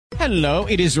Hello,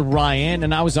 it is Ryan,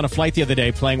 and I was on a flight the other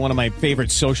day playing one of my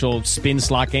favorite social spin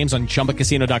slot games on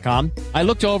ChumbaCasino.com. I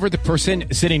looked over at the person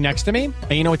sitting next to me,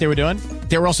 and you know what they were doing?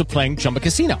 They were also playing Chumba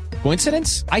Casino.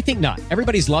 Coincidence? I think not.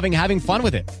 Everybody's loving having fun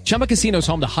with it. Chumba Casino is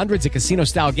home to hundreds of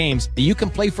casino-style games that you can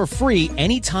play for free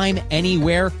anytime,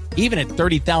 anywhere, even at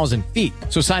 30,000 feet.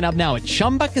 So sign up now at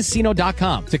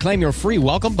ChumbaCasino.com to claim your free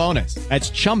welcome bonus. That's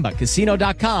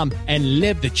ChumbaCasino.com and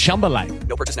live the Chumba life.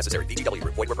 No purchase necessary. VGW.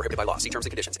 Void were prohibited by law. See terms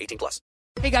and conditions. 18+.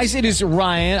 Hey guys, it is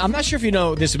Ryan. I'm not sure if you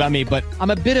know this about me, but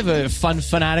I'm a bit of a fun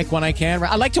fanatic when I can.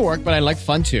 I like to work, but I like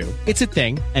fun too. It's a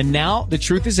thing. And now the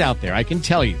truth is out there. I can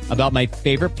tell you about my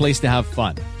favorite place to have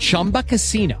fun. Chumba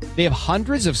Casino. They have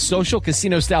hundreds of social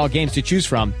casino style games to choose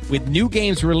from with new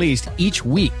games released each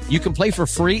week. You can play for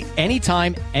free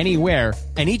anytime, anywhere.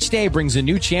 And each day brings a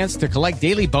new chance to collect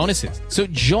daily bonuses. So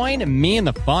join me in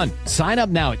the fun. Sign up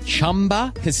now at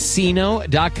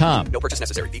ChumbaCasino.com. No purchase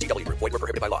necessary. VGW. Void were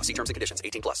prohibited by law. See terms and conditions.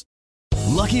 18+.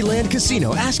 Lucky Land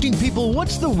Casino, asking people,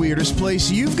 what's the weirdest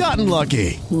place you've gotten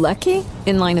lucky? Lucky?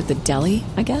 In line at the deli,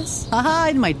 I guess? Aha,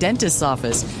 in my dentist's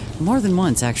office. More than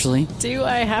once, actually. Do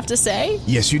I have to say?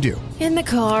 Yes, you do. In the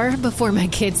car before my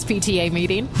kids' PTA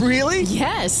meeting. Really?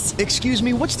 Yes. Excuse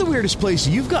me, what's the weirdest place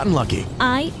you've gotten lucky?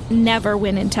 I never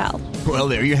win and tell. Well,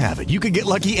 there you have it. You can get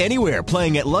lucky anywhere,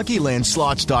 playing at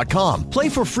LuckyLandSlots.com. Play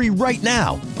for free right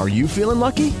now. Are you feeling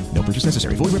lucky? No purchase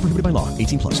necessary. Void where prohibited by law.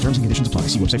 18+. Terms and conditions apply.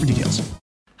 See website for details.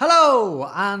 Hello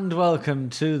and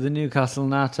welcome to the Newcastle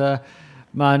Natter.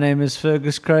 My name is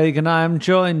Fergus Craig and I am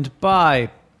joined by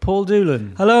Paul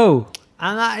Doolan. Hello.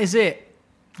 And that is it.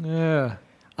 Yeah.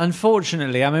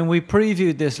 Unfortunately, I mean, we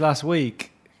previewed this last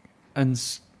week and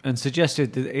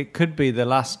suggested that it could be the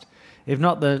last, if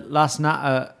not the last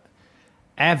Natter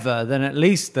ever, then at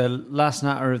least the last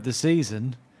Natter of the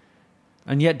season.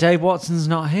 And yet Dave Watson's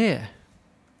not here.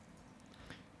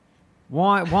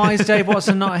 Why is Dave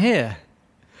Watson not here?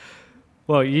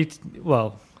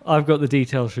 Well, I've got the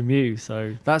details from you,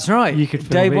 so that's right. You could fill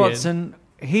Dave me Watson.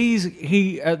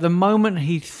 He at the moment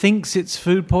he thinks it's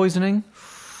food poisoning.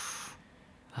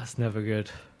 That's never good.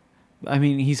 I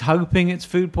mean, he's hoping it's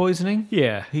food poisoning.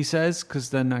 Yeah, he says,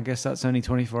 because then I guess that's only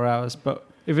 24 hours. But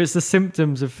if it's the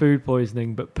symptoms of food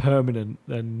poisoning but permanent,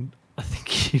 then I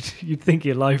think you'd think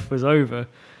your life was over.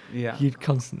 Yeah, you'd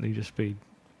constantly just be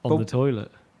on the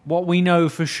toilet. What we know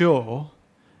for sure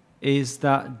is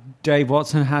that Dave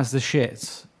Watson has the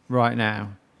shits right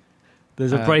now.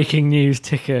 There's a breaking news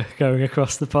ticker going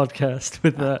across the podcast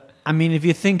with that. I mean, if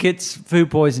you think it's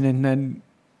food poisoning, then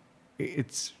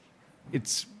it's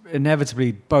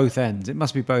inevitably both ends. It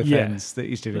must be both ends that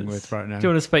he's dealing with right now.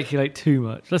 Don't want to speculate too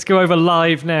much. Let's go over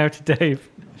live now to Dave.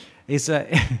 He's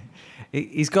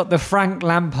got the Frank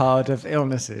Lampard of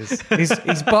illnesses.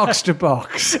 He's box to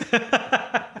box.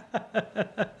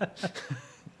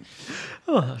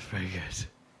 Oh, that's very good.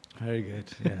 Very good,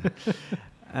 yeah.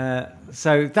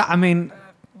 So that, I mean,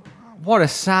 what a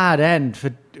sad end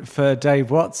for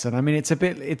Dave Watson. I mean, it's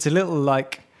a little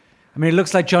like, I mean, it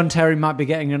looks like John Terry might be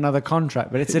getting another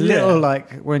contract, but it's a little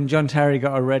like when John Terry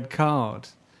got a red card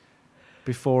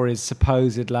before his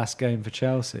supposed last game for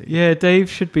Chelsea. Yeah, Dave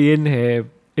should be in here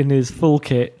in his full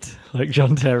kit, like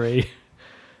John Terry,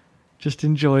 just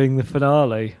enjoying the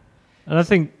finale. And I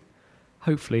think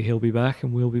hopefully he'll be back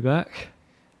and we'll be back.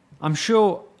 I'm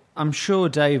sure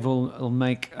Dave will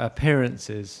make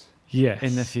appearances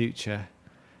in the future.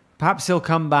 Perhaps he'll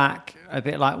come back a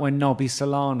bit like when Nobby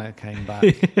Solana came back.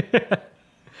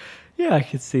 Yeah, I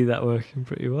could see that working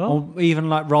pretty well. Or even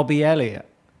like Robbie Elliott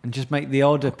and just make the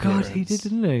odd appearance. God, he did,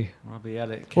 didn't he? Robbie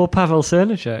Elliott. Or Pavel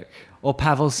Cernacek.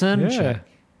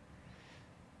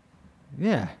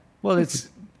 Yeah. Well,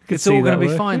 it's all going to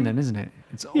be fine then, isn't it?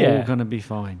 It's all going to be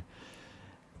fine.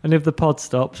 And if the pod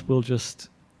stops,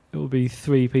 it will be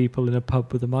three people in a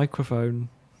pub with a microphone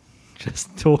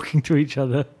just talking to each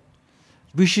other.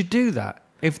 We should do that.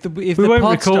 If we won't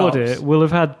pod record stops, it, we'll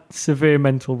have had severe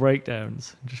mental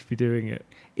breakdowns and just be doing it.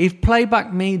 If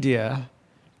Playback Media,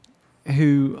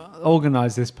 who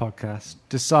organised this podcast,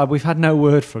 decide, we've had no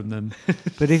word from them,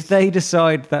 but if they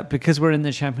decide that because we're in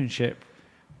the Championship,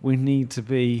 we need to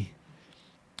be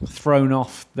thrown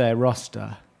off their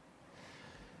roster,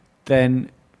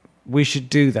 then we should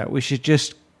do that. We should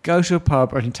just go to a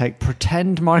pub and take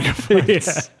pretend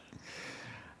microphones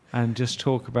and just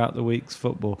talk about the week's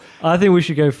football. I think we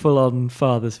should go full on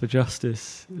Fathers for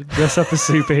Justice, dress up as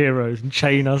superheroes and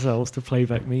chain ourselves to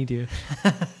Playback Media.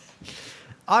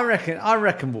 I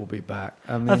reckon we'll be back.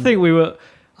 I think we were.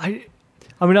 I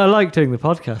mean, I like doing the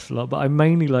podcast a lot, but I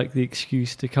mainly like the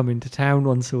excuse to come into town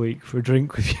once a week for a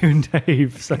drink with you and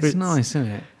Dave. So it's nice, isn't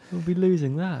it? We'll be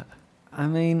losing that. I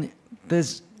mean,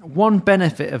 there's one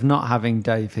benefit of not having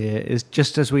Dave here is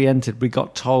just as we entered, we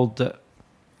got told that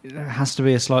it has to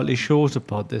be a slightly shorter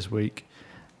pod this week.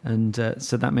 And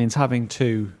so that means having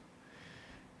two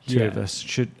of us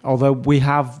should, although we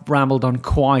have rambled on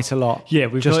quite a lot. Yeah,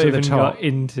 we've just not at the even top. got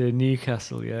into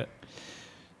Newcastle yet.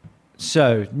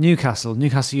 So, Newcastle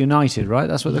United, right?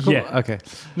 That's what they're called? Yeah. Okay.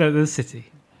 No, the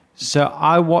City. So,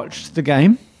 I watched the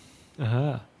game.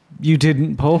 Uh-huh. You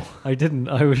didn't, Paul? I didn't.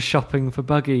 I was shopping for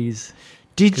buggies.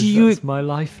 Did 'Cause you? That's my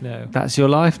life now. That's your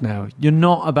life now. You're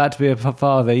not about to be a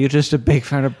father. You're just a big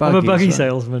fan of buggies. I'm a buggy right?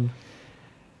 salesman.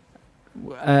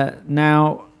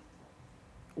 Now,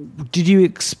 did you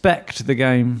expect the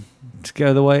game to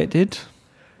go the way it did?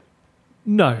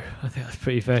 No, I think that's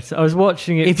pretty fair. I was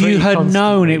watching it. If you pretty had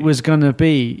known constantly. it was going to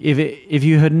be, if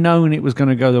you had known it was going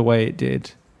to go the way it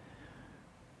did,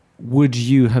 would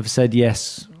you have said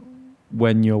yes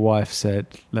when your wife said,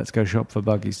 "Let's go shop for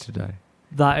buggies today"?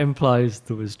 That implies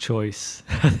there was choice.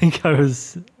 I think I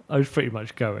was pretty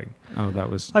much going. Oh, that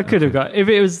was. I could have okay. got, if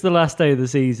it was the last day of the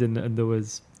season and there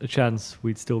was a chance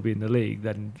we'd still be in the league,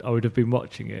 then I would have been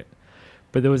watching it.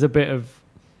 But there was a bit of,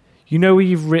 where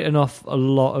you've written off a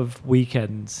lot of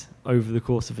weekends over the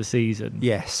course of a season.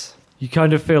 Yes. You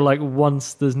kind of feel like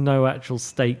once there's no actual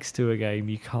stakes to a game,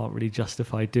 you can't really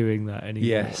justify doing that anymore.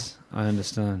 Yes, I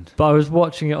understand. But I was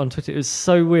watching it on Twitter. It was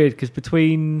so weird because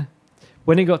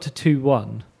when it got to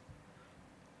 2-1,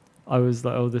 I was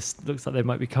like, oh, this looks like they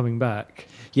might be coming back.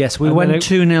 Yes, we And then went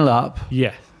 2-0 up.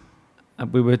 Yeah.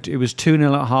 And it was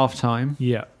 2-0 at half time.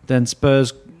 Yeah. Then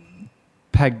Spurs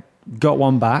got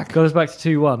one back. Got us back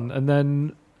to 2-1. And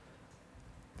then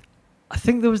I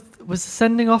think there was the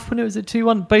sending off when it was at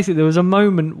 2-1. Basically, there was a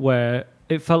moment where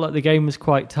it felt like the game was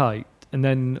quite tight and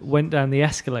then went down the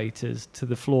escalators to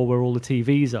the floor where all the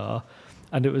TVs are.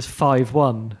 And it was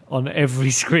 5-1 on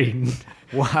every screen.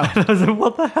 Wow. And I was like,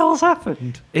 what the hell's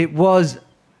happened? It was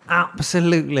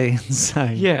absolutely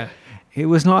insane. Yeah. It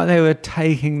was like they were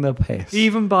taking the piss.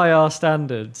 Even by our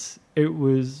standards, it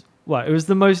was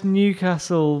the most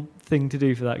Newcastle thing to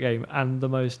do for that game and the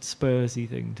most Spursy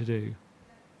thing to do.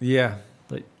 Yeah.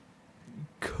 Like,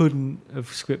 couldn't have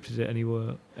scripted it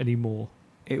anymore.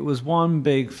 It was one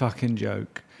big fucking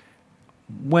joke.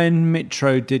 When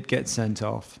Mitro did get sent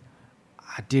off,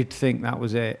 I did think that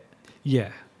was it.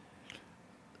 Yeah.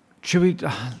 Should we...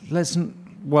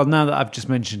 Well, now that I've just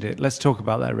mentioned it, let's talk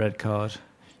about that red card.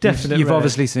 Definite You've red.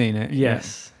 obviously seen it.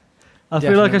 Yes. I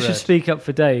feel like I Definite should red. speak up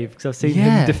for Dave because I've seen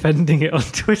Yeah. him defending it on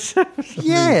Twitter.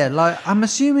 Yeah, like, I'm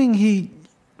assuming he...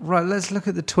 Right, let's look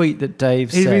at the tweet that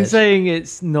Dave He's said. been saying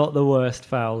it's not the worst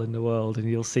foul in the world and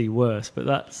you'll see worse, but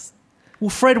that's... Well,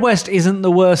 Fred West isn't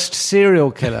the worst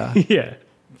serial killer. Yeah.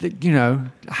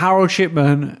 Harold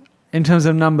Shipman, in terms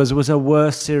of numbers, was a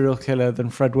worse serial killer than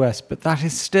Fred West, but that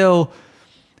is still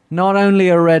not only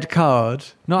a red card,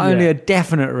 not only a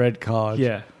definite red card,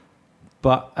 Yeah.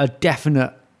 but a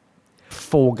definite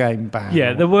 4-game ban.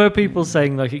 Yeah, there were people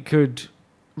saying like it could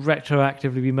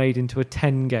retroactively be made into a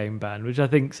 10-game ban, which I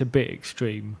think is a bit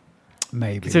extreme.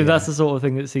 Maybe. So yeah. that's the sort of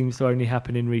thing that seems to only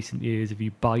happen in recent years if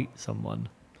you bite someone.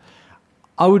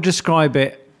 I would describe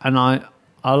it, and I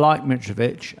like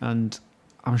Mitrovic, and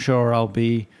I'm sure I'll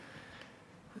be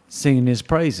singing his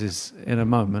praises in a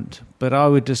moment, but I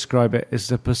would describe it as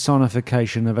the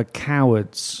personification of a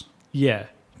coward's Yeah.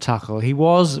 tackle. He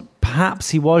was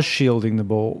shielding the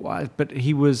ball, but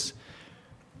he was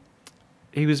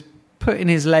putting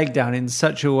his leg down in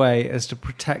such a way as to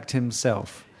protect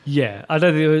himself. Yeah. I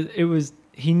don't think it was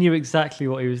he knew exactly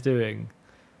what he was doing.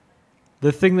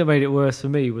 The thing that made it worse for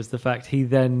me was the fact he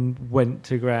then went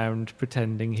to ground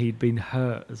pretending he'd been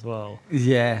hurt as well.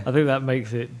 Yeah. I think that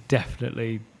makes it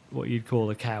definitely what you'd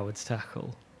call a coward's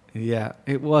tackle. Yeah,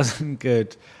 it wasn't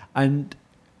good. And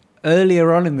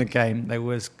earlier on in the game, there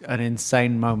was an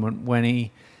insane moment when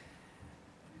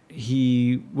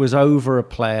he was over a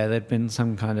player. There'd been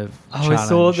some kind of challenge. I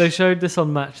saw they showed this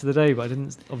on Match of the Day, but I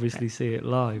didn't obviously see it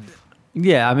live.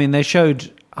 Yeah, I mean,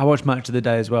 I watched Match of the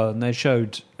Day as well, and they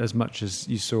showed as much as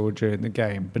you saw during the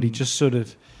game, but he just sort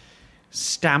of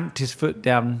stamped his foot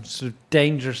down sort of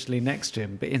dangerously next to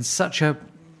him, but in such a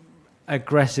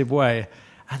aggressive way,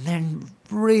 and then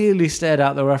really stared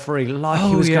out the referee like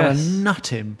he was going to nut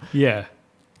him. Yeah.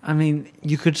 I mean,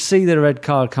 you could see the red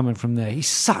card coming from there. He's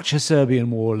such a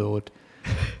Serbian warlord,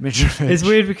 Mitrovic. It's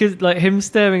weird because like him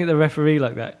staring at the referee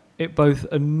like that, it both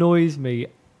annoys me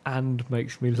and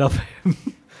makes me love him.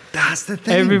 That's the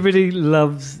thing. Everybody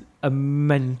loves a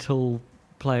mental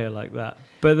player like that.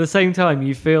 But at the same time,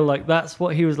 you feel like that's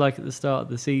what he was like at the start of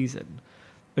the season.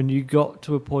 And you got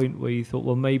to a point where you thought,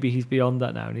 well, maybe he's beyond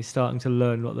that now and he's starting to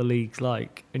learn what the league's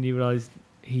like. And you realise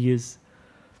he is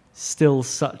still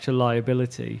such a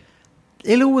liability.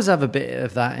 He'll always have a bit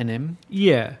of that in him.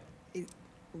 Yeah.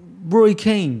 Roy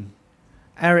Keane,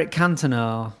 Eric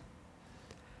Cantona.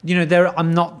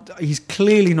 He's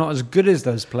clearly not as good as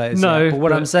those players. No, yet, but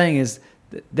what I'm saying is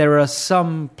there are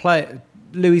some players.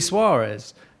 Luis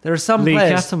Suarez. There are some Lee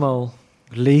players. Cattermole.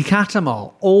 Lee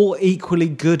Cattermole. All equally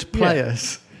good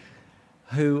players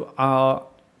who are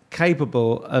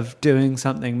capable of doing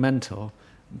something mental.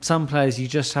 Some players, you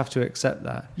just have to accept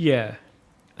that. Yeah.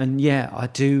 And I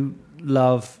do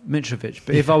love Mitrovic.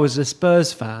 But if I was a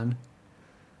Spurs fan,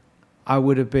 I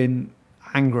would have been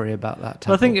angry about that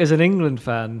tackle. I think as an England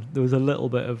fan, there was a little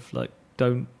bit of like,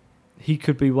 he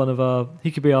could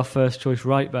be our first choice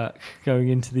right back going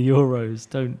into the Euros.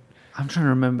 I'm trying to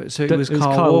remember. So it was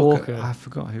Kyle Walker. I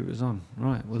forgot who it was on.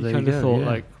 Right. Well, there you go. Thought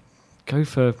like, go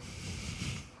for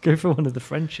one of the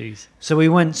Frenchies. So we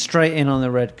went straight in on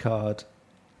the red card.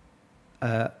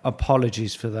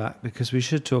 Apologies for that, because we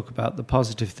should talk about the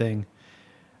positive thing.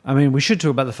 I mean, we should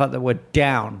talk about the fact that we're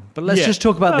down, but let's just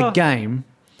talk about the game.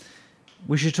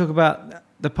 We should talk about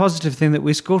the positive thing that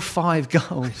we scored 5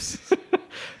 goals.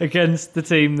 Against the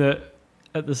team that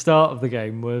at the start of the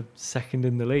game were second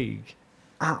in the league.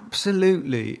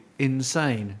 Absolutely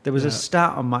insane. There was a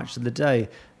stat on Match of the Day.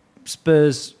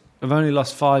 Spurs have only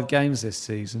lost 5 games this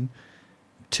season,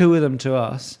 2 of them to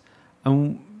us,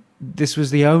 and this was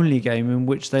the only game in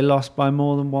which they lost by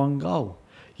more than 1 goal.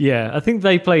 Yeah, I think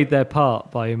they played their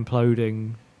part by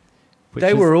imploding.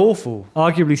 They were awful.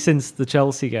 Arguably, since the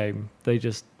Chelsea game, they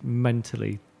just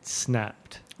mentally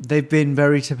snapped. They've been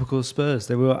very typical Spurs.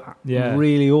 They were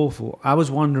really awful. I was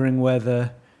wondering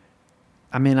whether...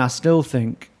 I still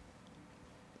think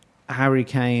Harry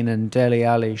Kane and Dele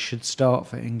Alli should start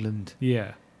for England.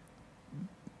 Yeah.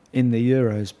 In the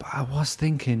Euros. But I was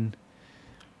thinking...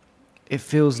 It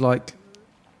feels like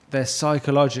they're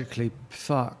psychologically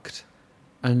fucked,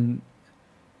 and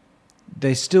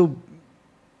they still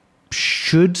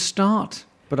should start.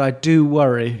 But I do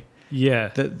worry,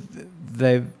 that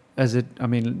they've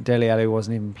Dele Alli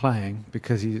wasn't even playing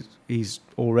because he's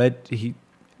already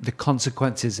the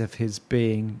consequences of his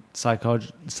being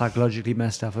psychologically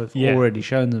messed up have already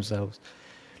shown themselves.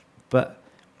 But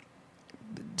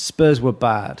Spurs were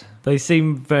bad. They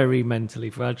seem very mentally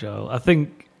fragile. I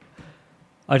think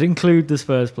I'd include the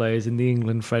Spurs players in the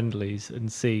England friendlies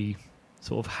and see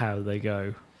sort of how they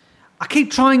go. I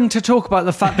keep trying to talk about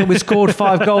the fact that we scored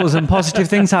 5 goals and positive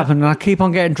things happened, and I keep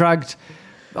on getting dragged.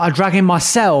 I'm dragging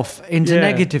myself into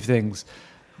negative things.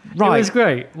 Right. It was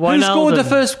great. Who scored the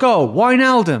first goal?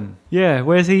 Wijnaldum. Yeah,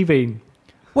 where's he been?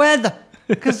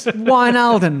 Because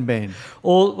Wijnaldum been?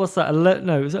 Or what's that?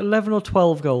 No, was it 11 or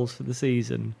 12 goals for the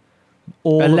season?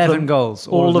 11 goals.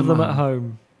 All of them at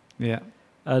home. Yeah.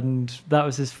 And that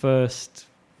was his first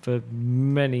for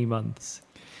many months.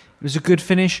 It was a good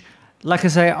finish. Like I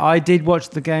say, I did watch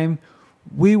the game.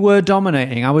 We were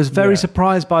dominating. I was very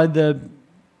surprised by the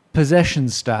possession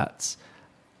stats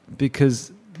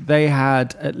because they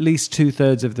had at least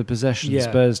 2/3 of the possession.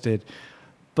 Spurs did,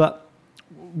 but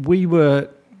we were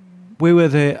very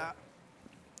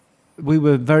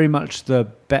much the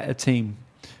better team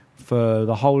for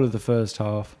the whole of the first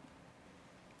half,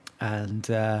 and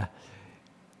that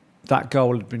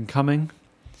goal had been coming,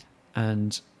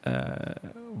 and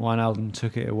Wijnaldum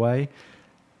took it away.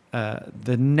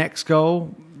 The next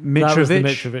goal, Mitrovic. That was the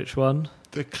Mitrovic one.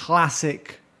 The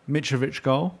classic Mitrovic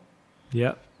goal.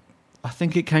 Yep. I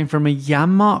think it came from a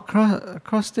Janmaat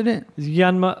cross, did it?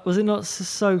 Was it not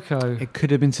Sissoko? It could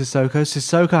have been Sissoko.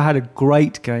 Sissoko had a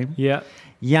great game. Yeah.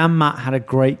 Janmaat had a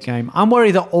great game. I'm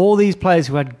worried that all these players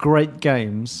who had great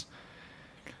games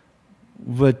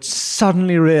were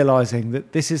suddenly realising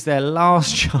that this is their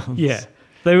last chance. Yeah.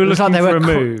 They were looking for a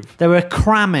move. They were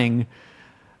cramming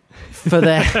for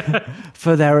their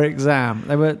for their exam.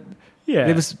 They were.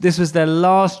 Yeah. This was their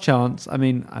last chance. I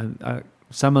mean,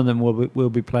 some of them will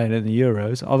be playing in the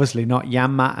Euros. Obviously, not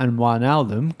Janmaat and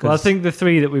Wijnaldum. Well, I think the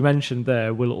 3 that we mentioned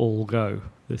there will all go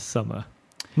this summer.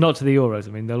 Not to the Euros.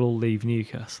 I mean, they'll all leave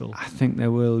Newcastle. I think they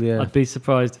will. Yeah. I'd be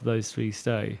surprised if those 3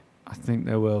 stay. I think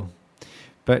they will.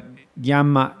 But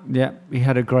Janmaat, he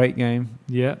had a great game.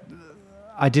 Yeah.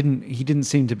 He didn't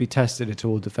seem to be tested at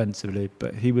all defensively,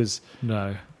 but he was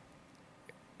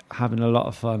having a lot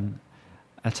of fun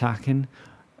attacking.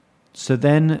 So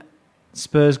then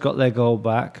Spurs got their goal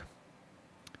back.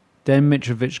 Then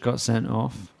Mitrovic got sent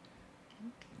off.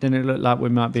 Then it looked like we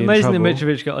might be in trouble. It's amazing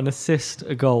that Mitrovic got an assist,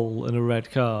 a goal, and a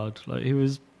red card. Like he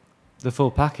was the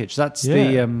full package. That's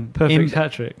the perfect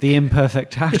hat trick. The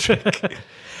imperfect hat trick.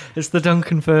 It's the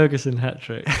Duncan Ferguson hat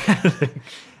trick.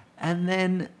 And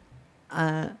then,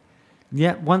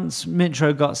 once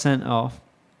Mitro got sent off,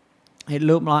 It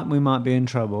looked like we might be in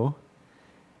trouble.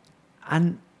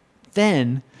 And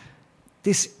then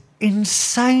this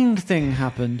insane thing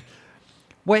happened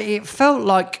where it felt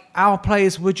like our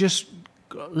players were just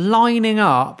lining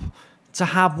up to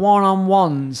have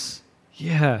one-on-ones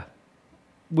Yeah.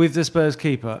 with the Spurs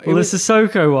keeper. Well, the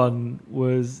Sissoko one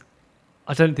was...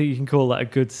 I don't think you can call that a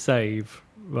good save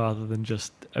rather than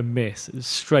just a miss. It was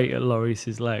straight at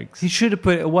Lloris's legs. He should have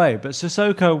put it away, but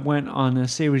Sissoko went on a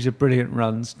series of brilliant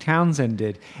runs. Townsend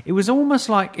did. It was almost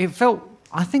like it felt...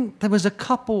 I think there was a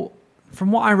couple...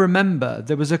 From what I remember,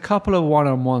 there was a couple of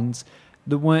one-on-ones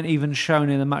that weren't even shown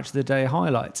in the Match of the Day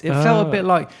highlights. It felt a bit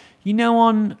like... You know,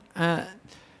 on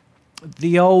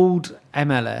the old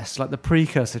MLS, like the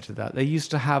precursor to that, they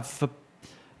used to have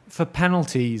for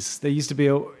penalties, there used to be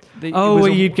where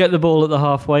you'd get the ball at the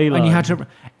halfway line. and you had to.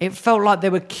 It felt like they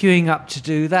were queuing up to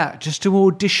do that, just to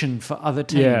audition for other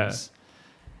teams. Yeah.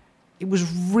 It was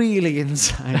really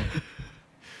insane.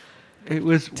 It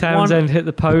was Townsend hit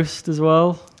the post as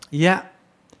well. Yeah.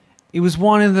 It was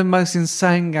one of the most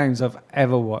insane games I've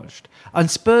ever watched. And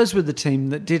Spurs were the team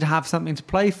that did have something to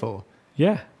play for.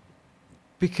 Yeah.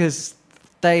 Because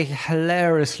they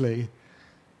hilariously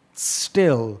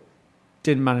still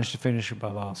didn't manage to finish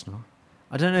above Arsenal.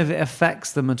 I don't know if it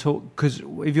affects them at all, because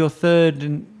if you're third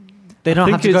and they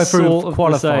don't have to go through sort of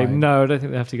qualifying. the same. No, I don't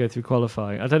think they have to go through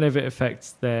qualifying. I don't know if it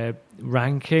affects their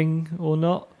ranking or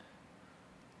not.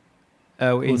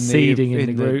 Or seeding in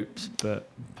the groups, but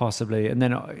possibly. And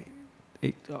then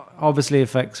it obviously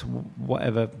affects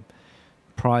whatever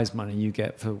prize money you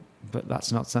get for, but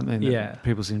that's not something that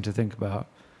people seem to think about.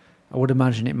 I would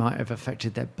imagine it might have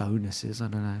affected their bonuses. I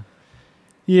don't know.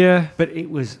 Yeah, but it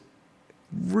was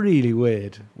really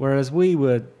weird. Whereas we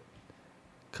were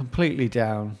completely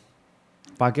down.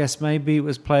 But I guess maybe it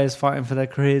was players fighting for their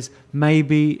careers.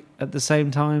 Maybe at the same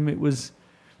time it was.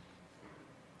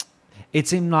 It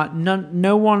seemed like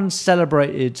no one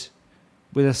celebrated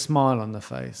with a smile on the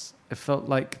face. It felt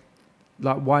like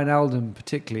Wijnaldum,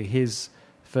 particularly, his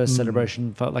first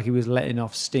celebration felt like he was letting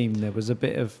off steam. There was a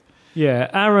bit of... Yeah,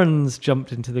 Aaron's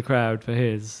jumped into the crowd for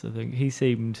his. I think he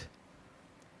seemed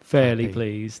fairly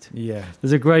pleased. Yeah.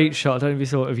 There's a great shot, I don't know if you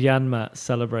saw it, of Janmaat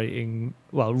celebrating,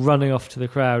 running off to the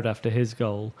crowd after his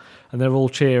goal. And they're all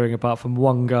cheering apart from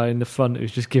one guy in the front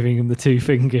who's just giving him the two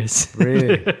fingers.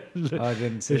 Really? I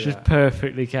didn't see It's that. just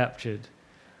perfectly captured.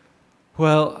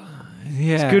 Well,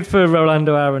 yeah. It's good for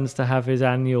Rolando Aarons to have his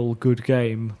annual good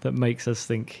game that makes us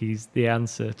think he's the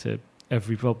answer to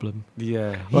every problem.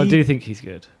 Yeah. Well, I do think he's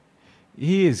good.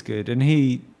 He is good, and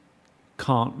he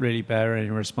can't really bear any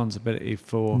responsibility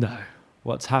for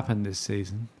what's happened this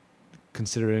season,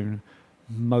 considering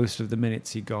most of the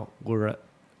minutes he got were at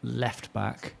left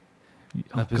back.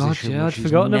 Oh God, yeah, I'd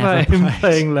forgotten about him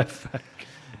playing left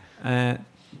back.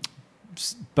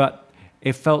 But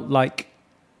it felt like,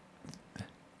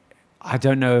 I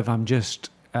don't know if I'm just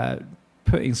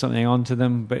putting something onto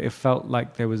them, but it felt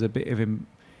like there was a bit of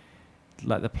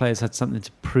like the players had something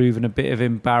to prove and a bit of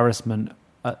embarrassment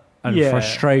and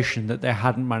frustration that they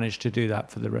hadn't managed to do that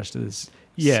for the rest of this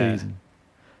season.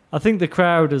 I think the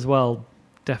crowd as well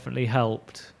definitely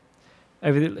helped.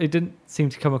 It didn't seem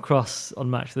to come across on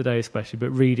Match of the Day especially,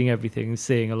 but reading everything and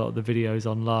seeing a lot of the videos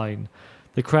online,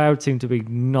 the crowd seemed to be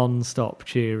non-stop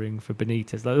cheering for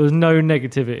Benitez. Like, there was no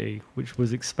negativity, which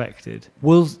was expected.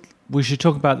 We should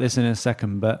talk about this in a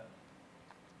second, but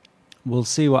we'll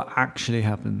see what actually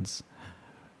happens.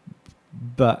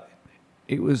 But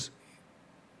it was...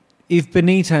 If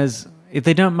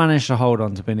they don't manage to hold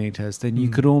on to Benitez, then you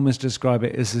could almost describe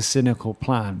it as a cynical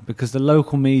plan, because the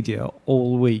local media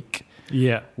all week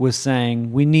was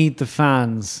saying, we need the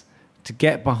fans to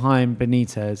get behind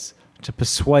Benitez to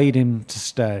persuade him to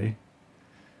stay.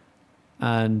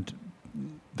 And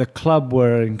the club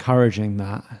were encouraging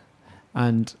that.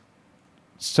 And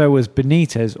so was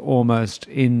Benitez, almost,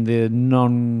 in the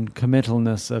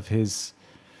non-committalness of his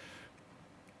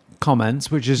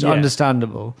comments, which is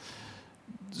understandable.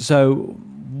 So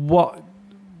what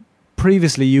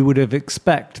previously you would have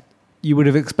expected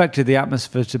the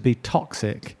atmosphere to be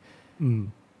toxic,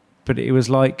 but it was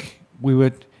like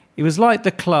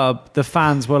the club, the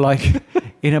fans were like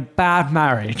in a bad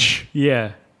marriage.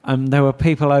 Yeah. And there were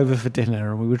people over for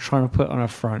dinner and we were trying to put on a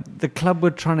front. The club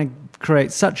were trying to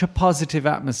create such a positive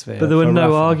atmosphere. But there were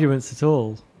no arguments at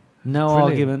all. No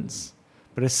arguments.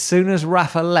 But as soon as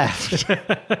Rafa left...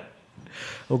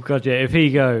 Oh God, yeah, if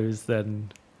he goes, then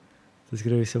there's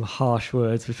going to be some harsh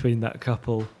words between that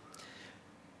couple.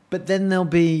 But then there'll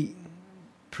be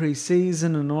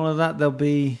pre-season and all of that. There'll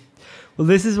be... Well,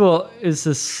 this is what is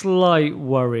a slight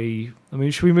worry. I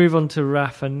mean, should we move on to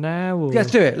Rafa now? Or?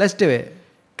 Let's do it.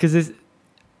 Because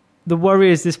the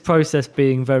worry is this process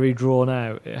being very drawn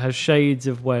out. It has shades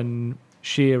of when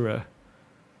Shearer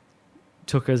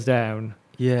took us down.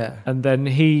 Yeah. And then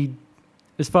he,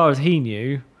 as far as he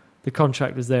knew, the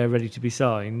contract was there ready to be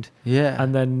signed. Yeah.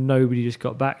 And then nobody just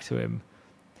got back to him.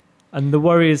 And the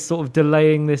worry is sort of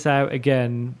delaying this out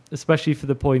again, especially for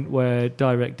the point where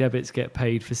direct debits get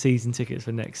paid for season tickets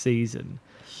for next season.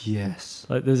 Yes.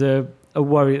 Like there's a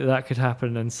worry that could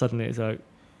happen, and suddenly it's like,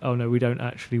 oh no, we don't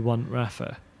actually want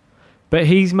Rafa. But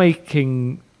he's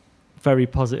making very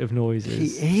positive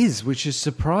noises. He is, which has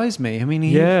surprised me. I mean,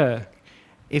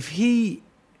 if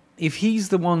he's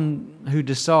the one who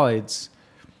decides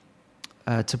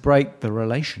to break the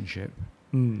relationship,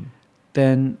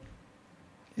 then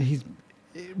he's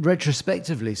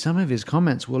retrospectively, some of his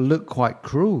comments will look quite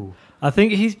cruel. I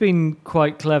think he's been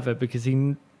quite clever because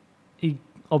he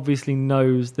obviously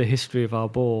knows the history of our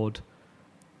board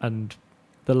and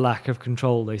the lack of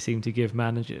control they seem to give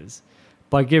managers.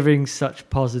 By giving such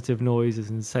positive noises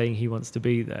and saying he wants to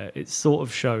be there, it sort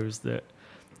of shows that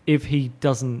if he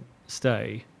doesn't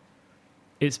stay,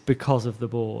 it's because of the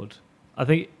board. I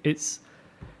think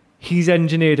he's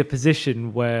engineered a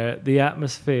position where the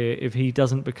atmosphere, if he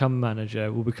doesn't become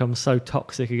manager, will become so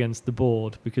toxic against the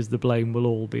board because the blame will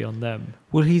all be on them.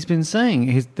 Well, he's been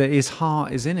saying that his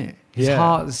heart is in it. His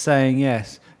heart is saying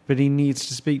yes, but he needs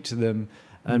to speak to them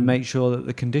and make sure that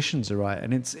the conditions are right.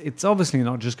 And it's obviously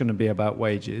not just going to be about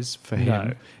wages for him.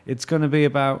 No. It's going to be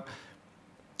about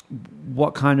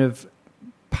what kind of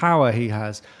power he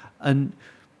has. And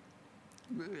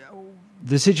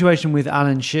the situation with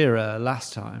Alan Shearer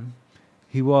last time,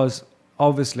 he was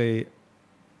obviously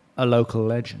a local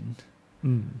legend,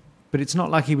 but it's not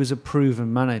like he was a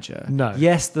proven manager. No.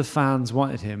 Yes, the fans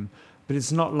wanted him, but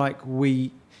it's not like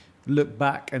we look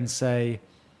back and say,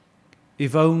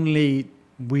 if only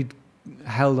we'd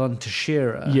held on to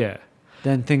Shearer,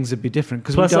 then things would be different.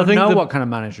 Because we don't know what kind of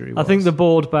manager he was. I think the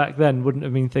board back then wouldn't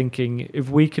have been thinking,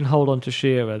 if we can hold on to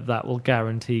Shearer, that will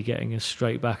guarantee getting us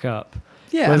straight back up.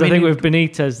 Yeah, whereas I think with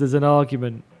Benitez, there's an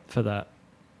argument for that.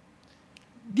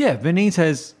 Yeah,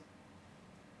 Benitez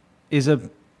is a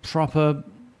proper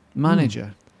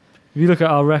manager. If you look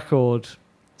at our record,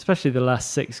 especially the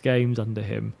last 6 games under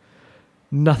him,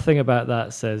 nothing about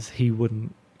that says he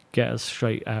wouldn't get us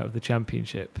straight out of the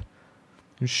Championship.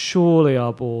 And surely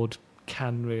our board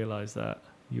can realise that,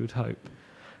 you would hope.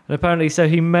 And apparently, so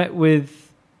he met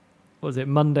with, what was it,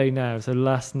 Monday now, so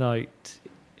last night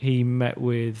he met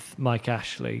with Mike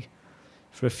Ashley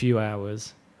for a few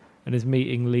hours and is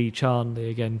meeting Lee Charnley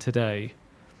again today.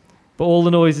 But all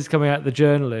the noises coming out of the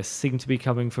journalists seem to be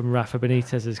coming from Rafa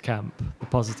Benitez's camp, the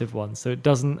positive ones. So it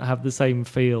doesn't have the same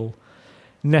feel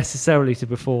necessarily to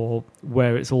before,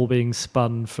 where it's all being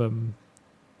spun from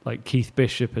like Keith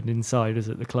Bishop and insiders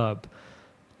at the club.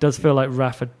 It does feel like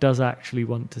Rafa does actually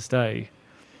want to stay.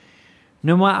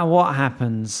 No matter what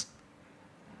happens,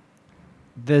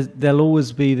 there'll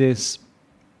always be this,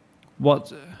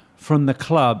 from the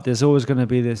club, there's always going to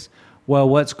be this, well,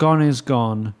 what's gone is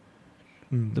gone.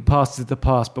 The past is the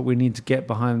past, but we need to get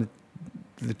behind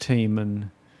the team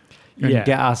and get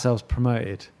ourselves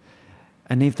promoted.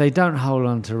 And if they don't hold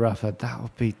on to Rafa, that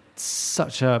would be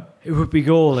it would be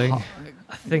galling.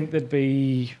 I think there'd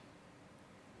be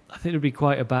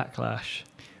quite a backlash.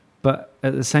 But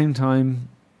at the same time,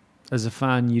 as a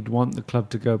fan, you'd want the club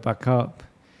to go back up.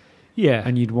 Yeah.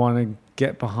 And you'd want to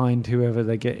get behind whoever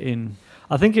they get in.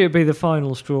 I think it would be the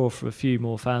final straw for a few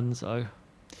more fans, though.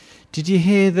 Did you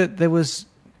hear that there was...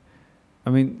 I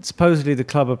mean, supposedly the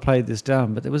club have played this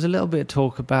down, but there was a little bit of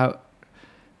talk about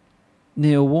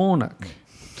Neil Warnock.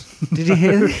 Did you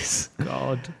hear this?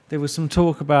 God. There was some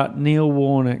talk about Neil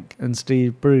Warnock and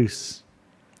Steve Bruce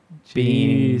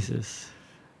being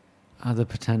other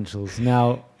potentials.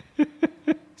 Now,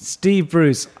 Steve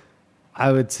Bruce,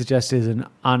 I would suggest, is an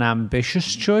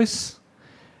unambitious choice.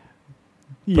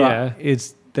 Yeah.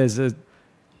 But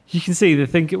you can see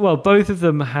both of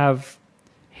them have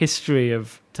history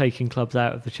of taking clubs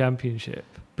out of the Championship.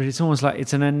 But it's almost like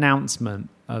it's an announcement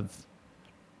of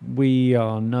we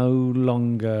are no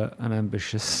longer an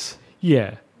ambitious...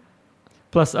 Yeah.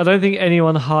 Plus, I don't think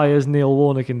anyone hires Neil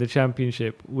Warnock in the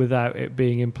Championship without it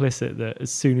being implicit that as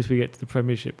soon as we get to the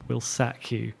Premiership, we'll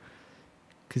sack you.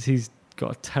 Because he's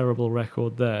got a terrible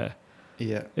record there.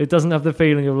 Yeah. It doesn't have the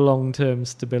feeling of long-term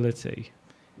stability.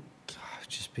 God, it would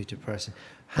just be depressing.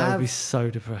 That would be so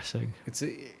depressing.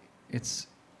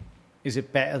 Is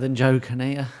it better than Joe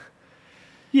Kinnear?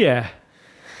 Yeah.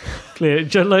 Clear.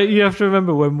 Like, you have to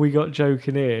remember when we got Joe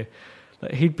Kinnear,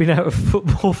 like, he'd been out of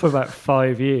football for about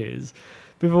 5 years,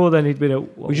 Before then, he'd been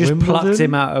at We just Wimbledon? plucked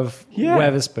him out of Yeah.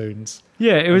 Weatherspoons.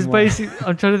 Yeah, it was And why- basically.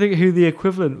 I'm trying to think who the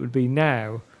equivalent would be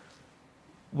now,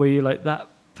 where you're like, that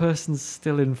person's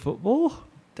still in football.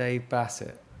 Dave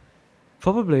Bassett.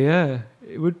 Probably, yeah.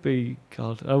 It would be.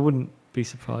 God, I wouldn't be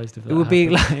surprised if that It would be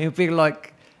happened.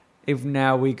 like if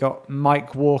now we got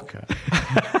Mike Walker,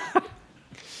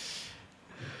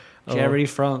 Jerry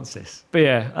Francis. But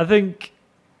yeah, I think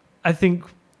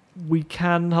we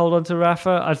can hold on to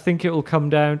Rafa. I think it will come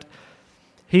down.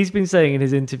 He's been saying in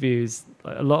his interviews,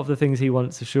 like, a lot of the things he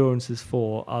wants assurances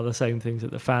for are the same things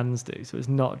that the fans do. So it's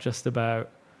not just about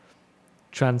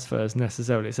transfers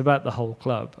necessarily. It's about the whole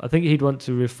club. I think he'd want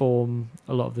to reform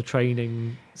a lot of the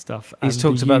training stuff. He's and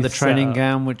talked about the youth training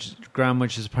setup. ground,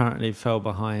 which has apparently fell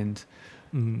behind,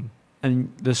 Mhm.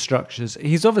 and the structures.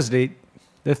 He's obviously.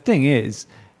 The thing is,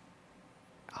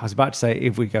 I was about to say,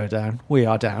 if we go down, we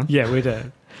are down. Yeah, we're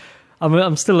down.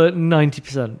 I'm still at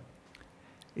 90%.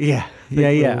 Yeah, think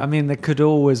yeah. we'll- I mean, there could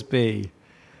always be.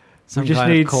 Some We just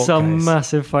kind of need court some case.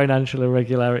 massive financial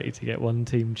irregularity to get one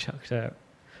team chucked out.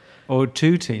 Or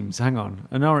two teams. Hang on,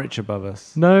 are Norwich above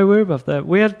us? No, we're above that.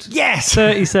 We had Yes.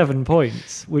 37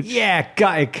 points, which Yeah,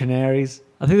 gutted Canaries.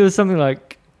 I think there was something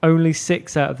like only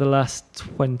 6 out of the last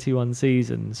 21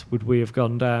 seasons would we have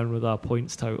gone down with our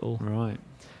points total. Right.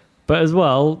 But as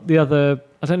well, the other,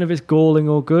 I don't know if it's galling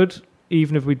or good,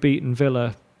 even if we'd beaten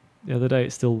Villa the other day,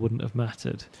 it still wouldn't have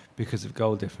mattered. Because of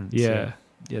goal difference. Yeah.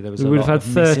 Yeah, there was We a would lot have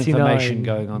of had misinformation 39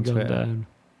 going on gone Twitter. down.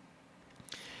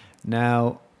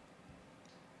 Now,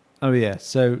 oh yeah,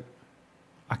 so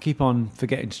I keep on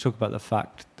forgetting to talk about the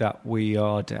fact that we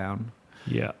are down.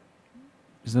 Yeah.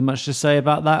 Is there much to say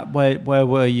about that? Where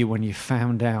were you when you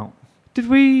found out?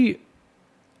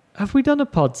 Have we done a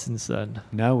pod since then?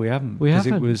 No, we haven't. We because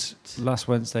haven't. It was last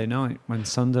Wednesday night when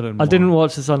Sunderland I won. didn't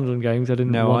watch the Sunderland games. I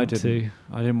didn't No, want I didn't. to.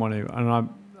 I didn't want to. And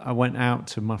I went out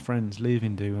to my friend's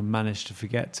leaving do and managed to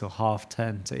forget till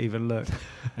 10:30 to even look.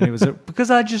 And it was because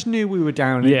I just knew we were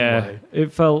down Yeah, anyway.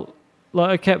 it felt like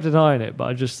I kept an eye on it, but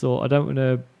I just thought I don't want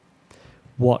to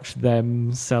watch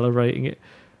them celebrating it.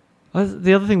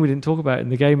 The other thing we didn't talk about in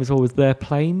the game is always their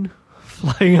plane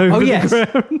flying over yes. the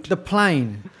ground. The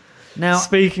plane. Now,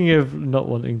 Speaking of not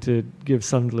wanting to give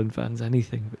Sunderland fans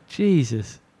anything, but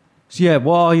Jesus, so yeah,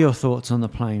 what are your thoughts on the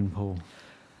plane, Paul?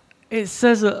 it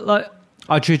says like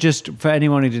I should just, for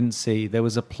anyone who didn't see, there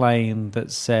was a plane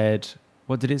that said,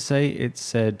 what did it say? It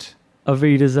said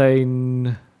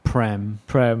Avidazane Prem.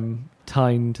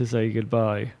 time to say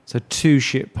goodbye. So two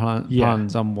ship Yeah.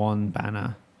 puns on one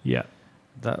banner Yeah,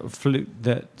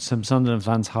 that some Sunderland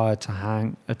fans hired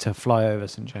to fly over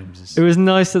St James's. it was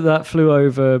nice that flew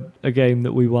over a game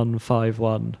that we won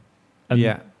 5-1. And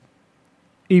yeah.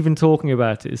 even talking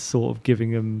about it is sort of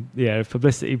giving them the air of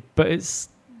publicity, but it's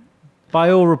By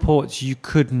all reports, you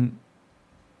couldn't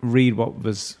read what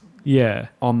was yeah.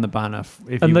 on the banner if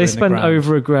you And were they in the spent ground.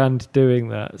 over $1,000 doing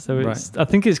that, so it's. I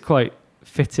think it's quite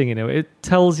fitting. It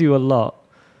tells you a lot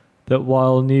that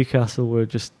while Newcastle were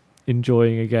just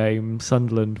enjoying a game,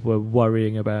 Sunderland were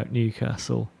worrying about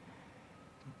Newcastle.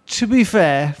 To be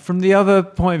fair, from the other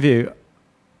point of view,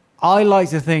 I like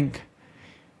to think,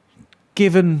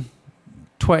 given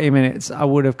 20 minutes, I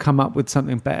would have come up with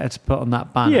something better to put on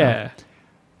that banner. Yeah,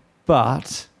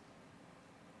 But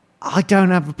I don't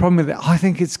have a problem with it. I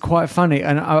think it's quite funny.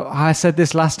 And I said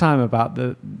this last time about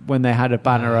when they had a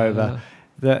banner over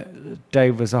that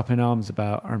Dave was up in arms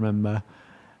about, I remember.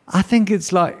 I think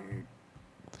it's like,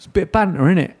 it's a bit of banter,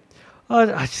 isn't it?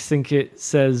 I just think it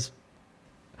says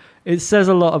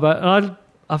a lot about. And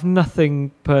I've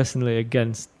nothing personally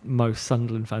against most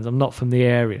Sunderland fans. I'm not from the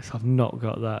area, so I've not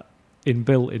got that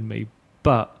inbuilt in me.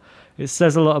 But it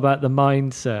says a lot about the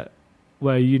mindset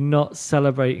where you're not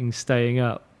celebrating staying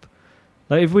up.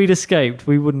 Like if we'd escaped,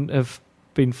 we wouldn't have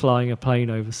been flying a plane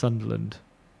over Sunderland.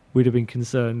 We'd have been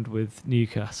concerned with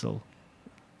Newcastle.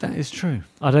 That is true.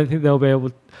 I don't think they'll be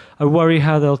able. I worry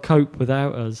how they'll cope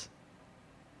without us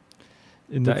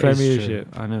in the That is true. Premiership.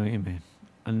 I know what you mean.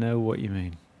 I know what you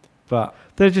mean. But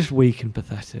They're just weak and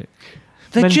pathetic.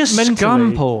 they're just mentally,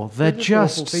 scum, Paul. They're just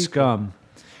just awful people. scum.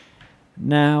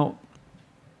 Now,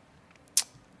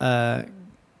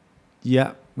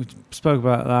 yeah, we spoke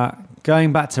about that.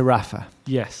 Going back to Rafa,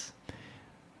 Yes.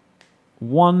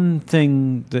 one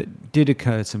thing that did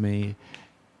occur to me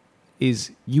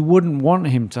is you wouldn't want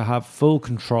him to have full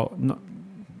control.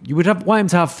 You would want him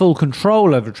to have full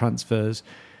control over transfers,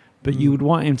 but you would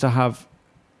want him to have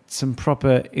some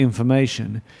proper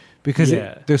information because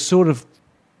Yeah. the sort of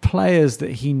players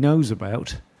that he knows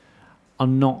about are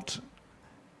not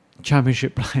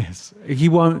Championship players. He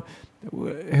won't.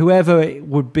 Whoever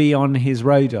would be on his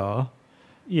radar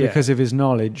Yeah. because of his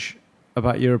knowledge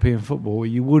about European football,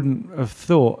 you wouldn't have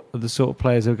thought of the sort of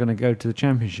players who are going to go to the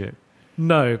Championship.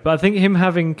 No, but I think him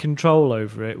having control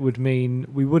over it would mean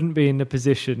we wouldn't be in the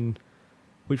position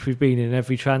which we've been in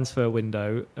every transfer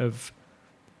window of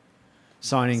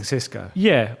Signing Cisco.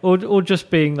 Yeah, or just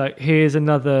being like, here's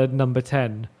another number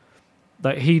 10.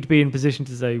 Like, he'd be in position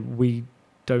to say, we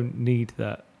don't need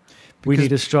that. We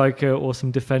need a striker or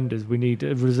some defenders. We need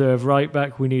a reserve right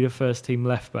back. We need a first team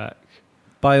left back.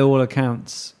 By all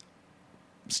accounts,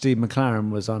 Steve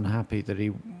McLaren was unhappy that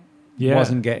he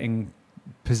wasn't getting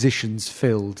positions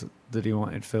filled that he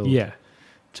wanted filled. Yeah.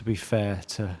 To be fair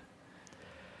to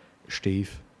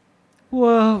Steve.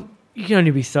 Well, you can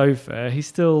only be so fair. He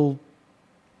still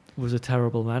was a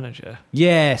terrible manager.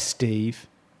 Yeah, Steve.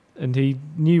 And he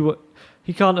knew what...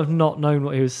 He can't have not known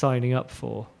what he was signing up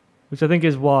for, which I think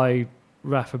is why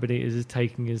Rafa Benitez is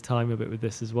taking his time a bit with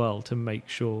this as well, to make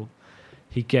sure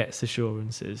he gets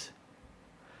assurances.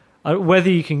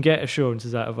 Whether you can get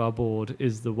assurances out of our board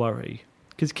is the worry.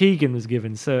 Because Keegan was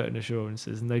given certain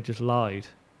assurances and they just lied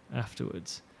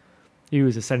afterwards. He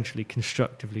was essentially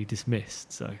constructively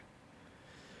dismissed, so...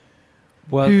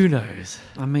 Well, who knows?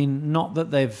 I mean, not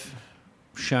that they've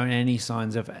shown any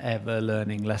signs of ever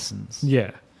learning lessons.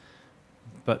 Yeah.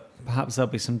 But perhaps there'll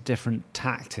be some different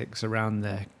tactics around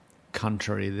their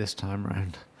country this time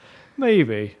around.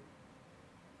 Maybe.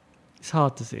 It's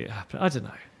hard to see it happen. I don't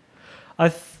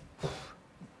know.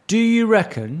 Do you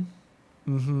reckon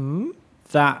Mm-hmm.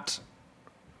 that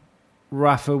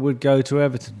Rafa would go to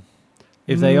Everton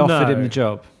if they offered him the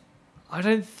job? I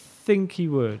don't think he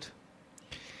would.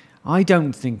 I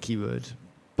don't think he would,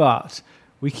 but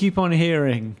we keep on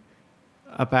hearing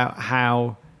about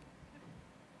how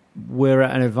we're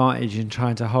at an advantage in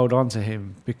trying to hold on to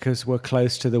him because we're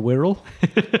close to the Wirral.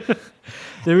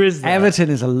 There is that. Everton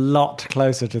is a lot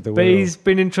closer to the Wirral. But he's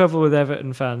been in trouble with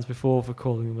Everton fans before for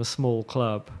calling them a small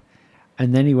club.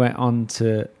 And then he went on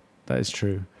to... That is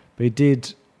true. But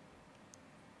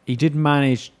he did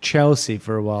manage Chelsea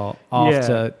for a while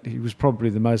after he was probably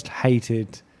the most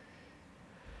hated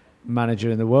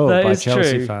manager in the world by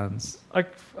Chelsea fans. I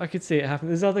could see it happen.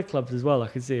 There's other clubs as well I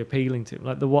could see appealing to him,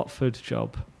 like the Watford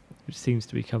job, which seems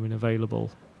to be coming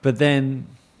available. But then,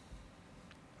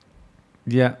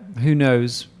 yeah, who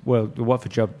knows? Well, the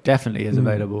Watford job definitely is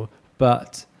available,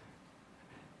 but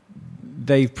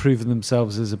they've proven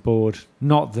themselves as a board.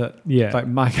 Not that like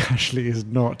Mike Ashley is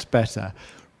not better,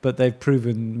 but they've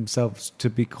proven themselves to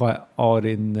be quite odd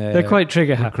in their They're quite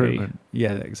trigger recruitment. happy.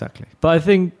 Yeah, exactly. But I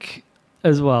think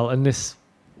as well, and there's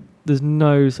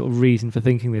no sort of reason for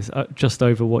thinking this just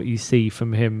over what you see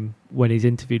from him when he's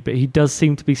interviewed, but he does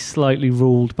seem to be slightly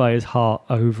ruled by his heart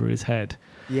over his head.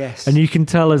 Yes. And you can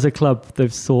tell as a club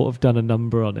they've sort of done a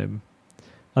number on him.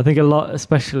 I think a lot,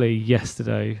 especially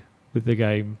yesterday with the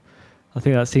game, I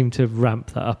think that seemed to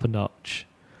ramp that up a notch.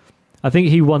 I think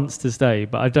he wants to stay,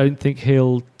 but I don't think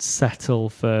he'll settle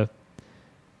for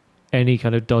any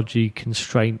kind of dodgy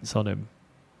constraints on him,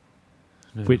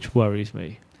 which worries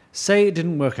me. Say it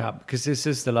didn't work out, because this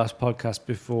is the last podcast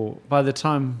before. By the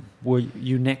time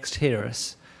you next hear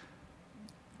us,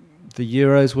 the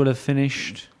Euros will have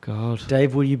finished. God.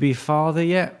 Dave, will you be father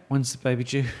yet? When's the baby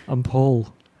due? I'm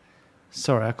Paul.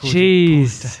 Sorry, I called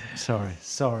Jeez. you Paul.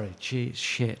 Sorry. Jeez,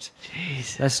 shit.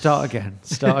 Jeez. Let's start again.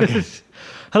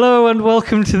 Hello and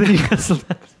welcome to the Newcastle.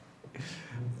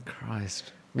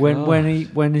 Christ.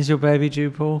 When is your baby due,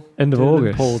 Paul? End of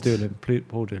August. Paul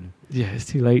Doolin. Yeah, it's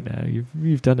too late now.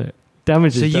 You've done it.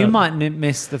 Damage is done. So you might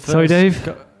miss the first... Sorry,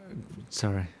 Dave.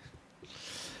 Sorry.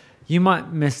 You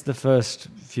might miss the first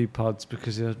few pods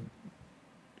because you're...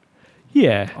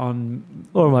 Yeah.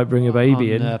 Or I might bring a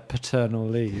baby in. Paternal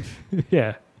leave.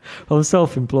 Yeah. I'm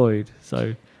self-employed,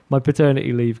 so my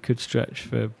paternity leave could stretch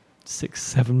for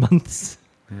 6-7 months.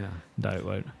 Yeah. No, it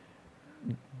won't.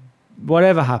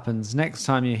 Whatever happens, next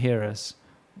time you hear us,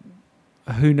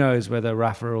 who knows whether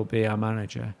Rafa will be our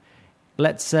manager.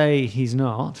 Let's say he's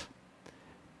not.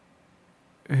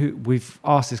 We've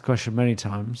asked this question many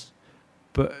times,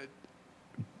 but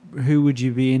who would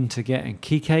you be into getting?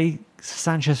 Quique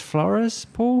Sanchez-Flores,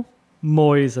 Paul?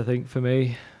 Moyes, I think, for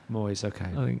me. Moyes, okay.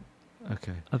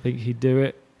 I think he'd do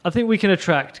it. I think we can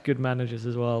attract good managers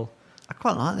as well. I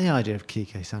quite like the idea of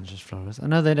Quique Sanchez-Flores. I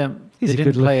know they don't. He's they a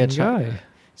didn't play good-looking guy.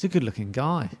 He's a good-looking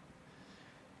guy.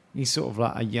 He's sort of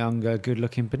like a younger,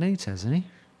 good-looking Benitez, isn't he?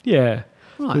 Yeah.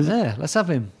 Right, there. Let's have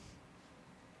him.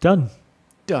 Done.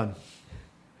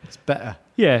 It's better.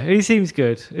 Yeah, he seems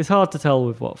good. It's hard to tell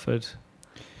with Watford.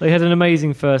 They had an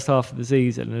amazing first half of the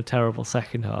season and a terrible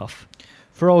second half.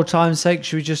 For old time's sake,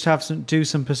 should we just do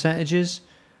some percentages?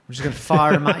 I'm just going to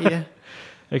fire them at you.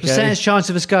 Okay. Percentage chance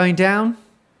of us going down?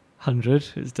 100,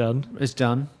 it's done. It's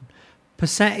done.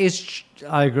 Percentage,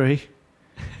 I agree.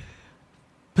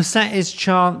 Percentage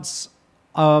chance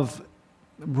of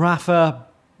Rafa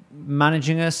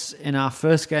managing us in our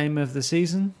first game of the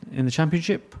season in the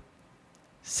Championship?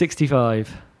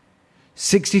 65.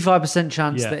 65%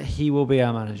 chance Yeah. that he will be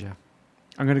our manager.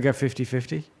 I'm going to go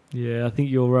 50-50. Yeah, I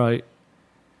think you're right.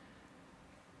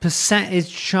 Percentage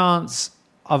chance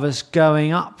of us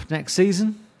going up next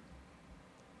season?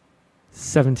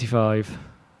 75.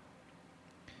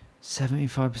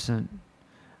 75%.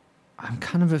 I'm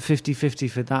kind of at 50-50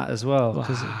 for that as well.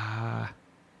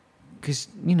 Because,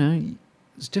 you know,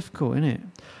 it's difficult, isn't it?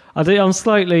 I think I'm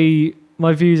slightly...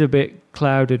 My view's a bit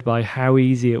clouded by how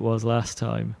easy it was last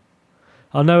time.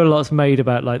 I know a lot's made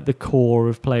about like the core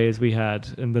of players we had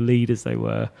and the leaders they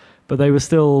were, but they were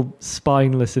still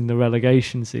spineless in the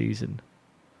relegation season.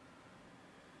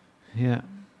 Yeah.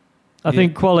 I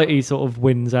think quality sort of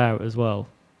wins out as well.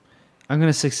 I'm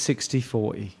going to say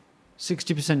 60-40.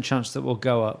 60% chance that we'll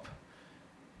go up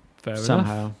Fair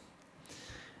somehow. enough.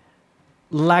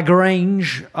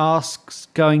 Lagrange asks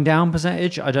going down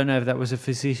percentage. I don't know if that was a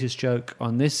facetious joke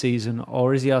on this season,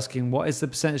 or is he asking what is the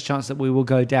percentage chance that we will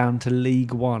go down to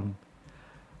League One?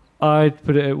 I'd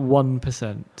put it at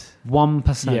 1%.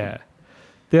 1%.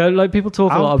 Yeah. Like people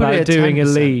talk a I'll lot put it about at doing a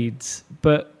 10%. Leeds,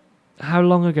 but how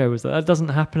long ago was that? That doesn't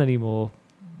happen anymore.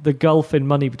 The gulf in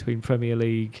money between Premier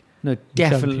League... No,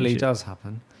 definitely Championship. does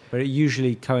happen. But it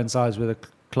usually coincides with a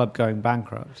club going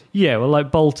bankrupt. Yeah, well, like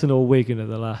Bolton or Wigan are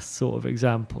the last sort of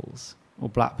examples. Or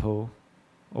Blackpool.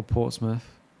 Or Portsmouth.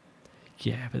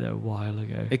 Yeah, but they're a while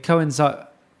ago. It coincides...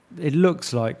 It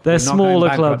looks like... They're we're not smaller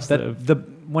going clubs bankrupt. that have-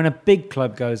 When a big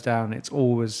club goes down, it's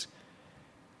always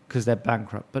because they're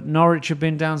bankrupt. But Norwich have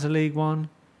been down to League One.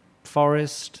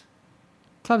 Forest.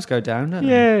 Clubs go down, don't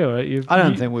they? Yeah, all right. I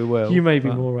don't think we will. You may be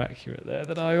but- more accurate there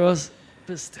than I was,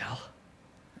 but still.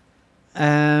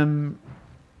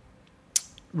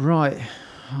 Right.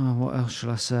 Oh, what else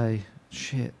shall I say?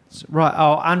 Shit. Right.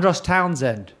 Oh, Andros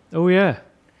Townsend. Oh, yeah.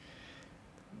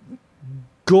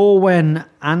 Gorwen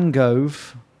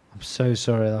Angove. I'm so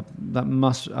sorry. I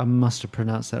must have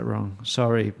pronounced that wrong.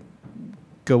 Sorry,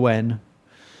 Gorwen.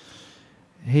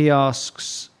 He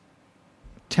asks,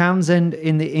 Townsend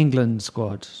in the England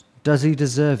squad. Does he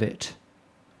deserve it?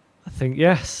 I think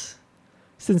yes.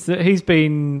 Since he's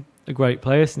been a great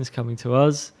player since coming to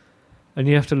us, and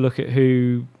you have to look at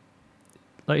who...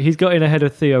 Like, he's got in ahead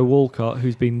of Theo Walcott,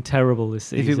 who's been terrible this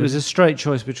season. If it was a straight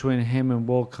choice between him and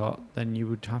Walcott, then you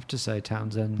would have to say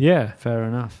Townsend. Yeah. Fair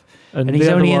enough. And And he's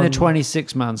the other only in the one-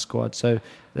 26-man squad, so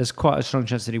there's quite a strong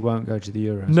chance that he won't go to the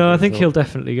Euros. No, I think he'll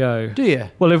definitely go. Do you?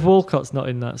 Well, if Walcott's not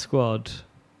in that squad,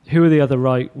 who are the other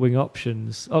right-wing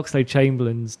options?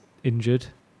 Oxlade-Chamberlain's injured.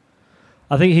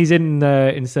 I think he's in there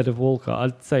instead of Walcott.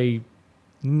 I'd say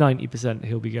 90%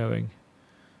 he'll be going.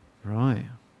 Right.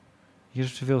 You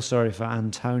have to feel sorry for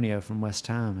Antonio from West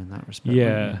Ham in that respect.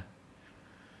 Yeah.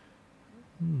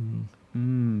 And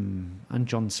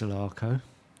John Silarco.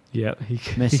 Yeah, he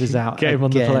Misses out Get him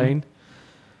on the again. plane.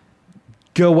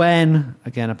 Gowen,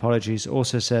 again, apologies,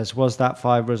 also says, was that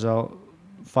 5-1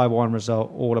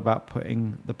 result all about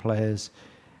putting the players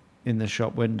in the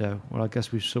shop window? Well, I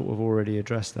guess we've sort of already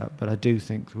addressed that, but I do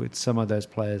think with some of those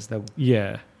players, they'll...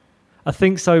 Yeah. I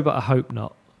think so, but I hope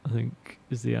not, I think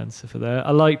is the answer for that.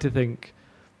 I like to think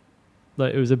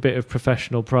that it was a bit of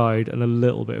professional pride and a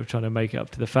little bit of trying to make it up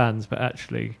to the fans, but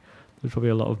actually there's probably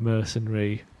a lot of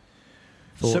mercenary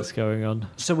thoughts going on.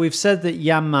 So we've said that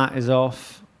Janmaat is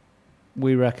off,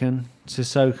 we reckon.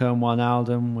 Sissoko and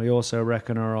Wijnaldum, we also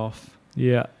reckon are off.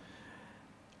 Yeah.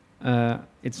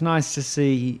 It's nice to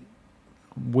see,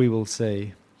 we will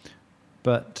see,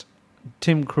 but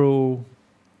Tim Krul,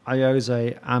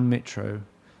 Ayoze and Mitro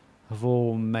have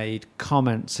all made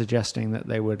comments suggesting that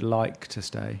they would like to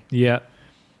stay. Yeah.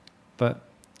 But,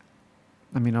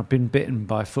 I mean, I've been bitten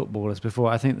by footballers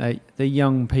before. I think they're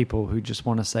young people who just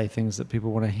want to say things that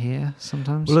people want to hear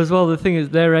sometimes. Well, as well, the thing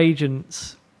is, their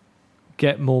agents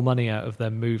get more money out of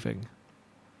them moving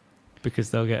because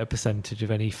they'll get a percentage of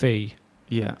any fee.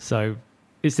 Yeah. So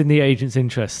it's in the agent's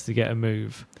interest to get a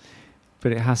move.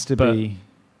 But it has to But be...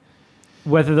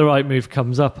 whether the right move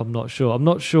comes up, I'm not sure. I'm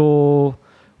not sure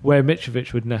where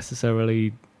Mitrovic would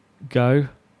necessarily go.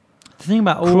 The thing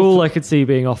about Krul, I could see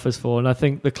being offers for, and I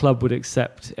think the club would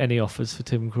accept any offers for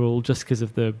Tim Krul just because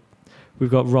of the... We've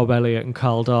got Rob Elliott and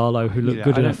Carl Darlow who look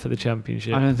good enough for the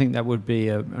Championship. I don't think that would be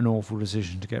an awful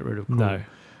decision to get rid of Krul. No.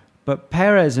 But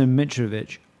Perez and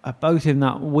Mitrovic are both in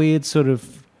that weird sort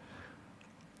of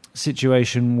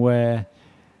situation where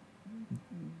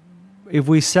if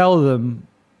we sell them,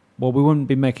 well, we wouldn't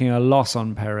be making a loss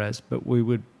on Perez, but we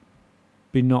would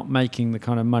be not making the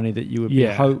kind of money that you would be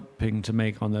hoping to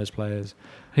make on those players.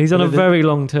 He's on a very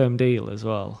long-term deal as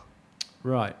well.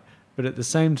 Right. But at the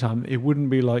same time, it wouldn't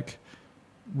be like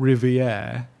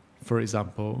Riviere, for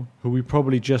example, who we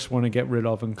probably just want to get rid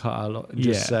of and cut out and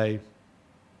just say,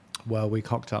 well, we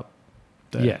cocked up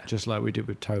there, just like we did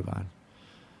with Tovan.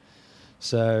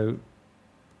 So,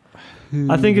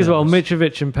 I think as well,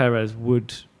 Mitrovic and Perez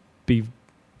would be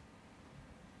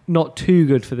not too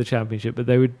good for the Championship, but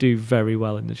they would do very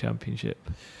well in the Championship.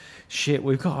 Shit,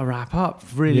 we've got to wrap up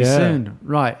really soon.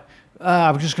 Right.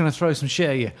 I'm just going to throw some shit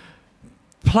at you.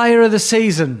 Player of the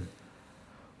season.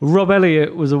 Rob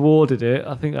Elliott was awarded it.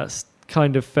 I think that's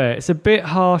kind of fair. It's a bit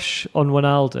harsh on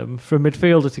Wijnaldum for a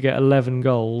midfielder to get 11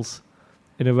 goals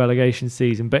in a relegation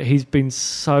season, but he's been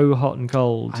so hot and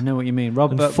cold. I know what you mean.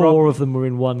 Four of them were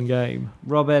in one game.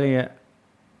 Rob Elliott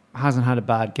hasn't had a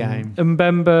bad game.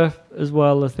 Mbemba as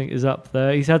well, I think, is up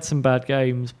there. He's had some bad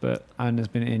games, and has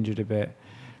been injured a bit.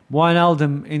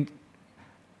 Wijnaldum,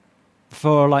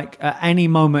 for like at any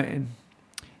moment,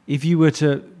 if you were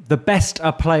to, the best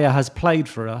a player has played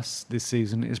for us this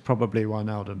season is probably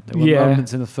Wijnaldum. There were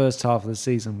moments in the first half of the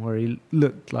season where he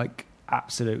looked like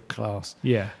absolute class.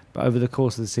 Yeah. But over the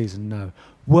course of the season, no.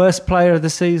 Worst player of the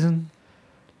season?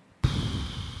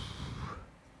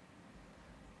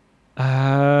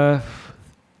 That's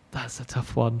a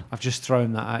tough one. I've just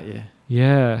thrown that at you.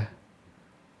 Yeah.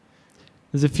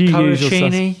 There's a few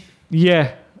Colaccini?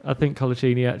 Yeah, I think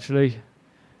Colaccini actually.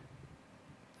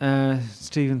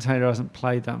 Stephen Taylor hasn't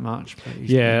played that much.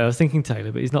 But I was thinking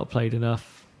Taylor, but he's not played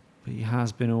enough. But he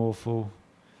has been awful.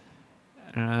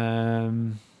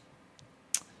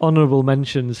 Honourable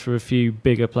mentions for a few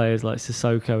bigger players like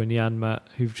Sissoko and Janmat,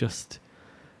 who've just...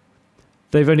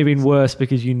 They've only been worse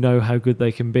because you know how good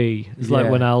they can be. It's like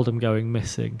Wijnaldum going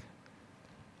missing.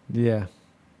 Yeah.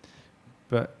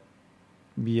 But,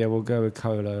 we'll go with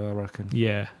Colo, I reckon.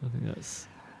 Yeah, I think that's...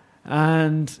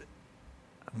 And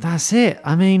that's it.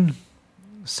 I mean,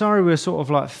 sorry we're sort of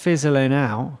like fizzling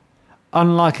out.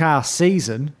 Unlike our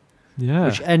season,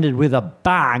 which ended with a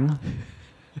bang.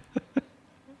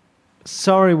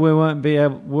 Sorry we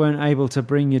weren't able to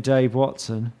bring you Dave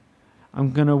Watson.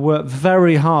 I'm going to work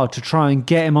very hard to try and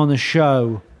get him on the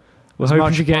show. We're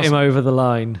hoping to get him over the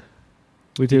line.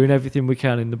 We're doing everything we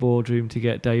can in the boardroom to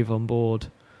get Dave on board.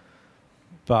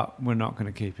 But we're not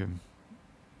going to keep him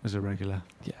as a regular.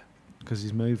 Yeah. Because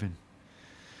he's moving.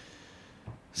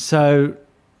 So,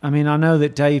 I mean, I know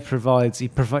that Dave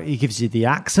he gives you the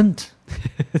accent.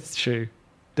 It's true.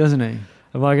 Doesn't he?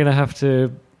 Am I going to have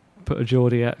to put a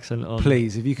Geordie accent on?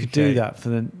 Please, if you could do that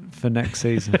for next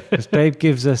season. Because Dave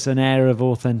gives us an air of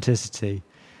authenticity.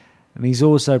 And he's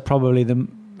also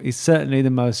he's certainly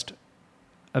the most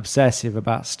obsessive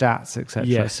about stats, etc.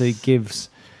 Yes. So he's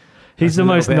the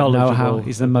most knowledgeable.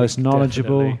 He's the most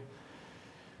knowledgeable. Definitely.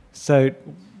 So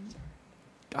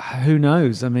who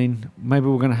knows? I mean, maybe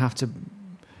we're going to have to...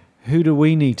 Who do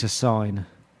we need to sign?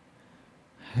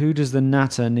 Who does the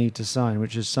Natter need to sign?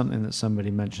 Which is something that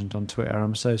somebody mentioned on Twitter.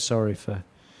 I'm so sorry for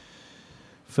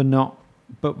not...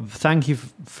 But thank you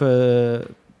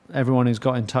for everyone who's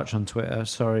got in touch on Twitter.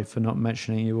 Sorry for not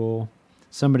mentioning you all.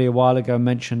 Somebody a while ago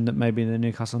mentioned that maybe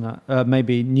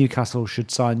Newcastle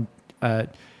should sign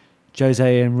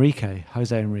Jose Enrique.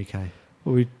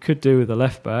 Well, we could do with a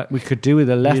left back. We could do with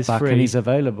a left back, and he's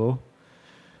available.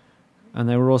 And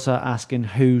they were also asking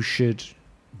who should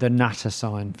the Natter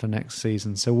sign for next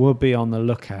season. So we'll be on the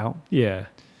lookout. Yeah.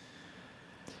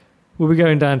 We'll be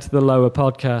going down to the lower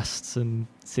podcasts and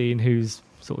seeing who's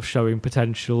sort of showing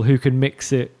potential, who can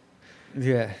mix it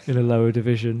in a lower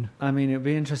division. I mean, it'd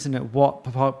be interesting at what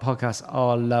podcasts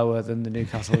are lower than the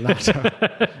Newcastle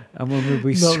Natter. And when we'll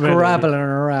be scrabbling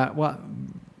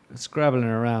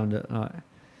around it. Like,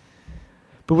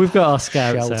 but we've got our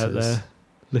scouts shelters out there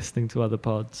listening to other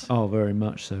pods. Oh, very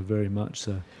much so, very much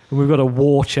so. And we've got a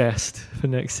war chest for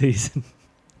next season.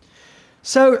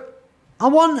 So I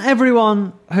want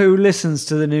everyone who listens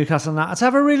to the Newcastle Natter to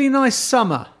have a really nice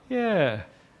summer. Yeah.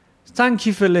 Thank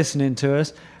you for listening to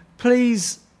us.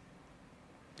 Please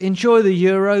enjoy the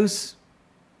Euros.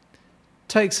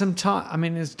 Take some time. I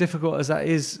mean, as difficult as that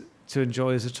is to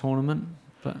enjoy as a tournament,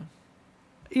 but...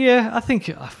 Yeah, I think,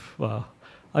 I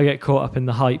get caught up in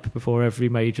the hype before every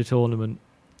major tournament.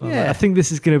 I think this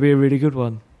is going to be a really good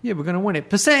one. Yeah, we're going to win it.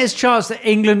 Percentage chance that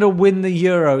England will win the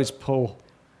Euros, Paul?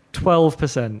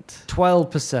 12%.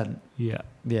 12%. Yeah.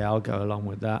 Yeah, I'll go along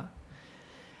with that.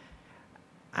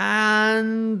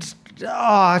 And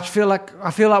I feel like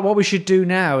what we should do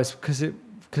now is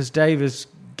because Dave is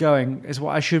going, is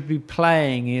what I should be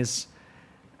playing is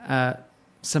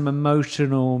some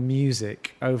emotional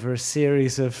music over a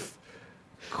series of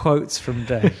quotes from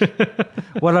Dave.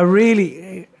 What I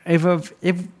really, if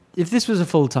this was a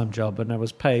full-time job and I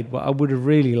was paid, what I would have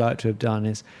really liked to have done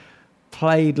is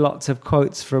played lots of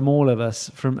quotes from all of us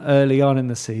from early on in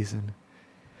the season.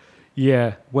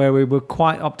 Yeah. Where we were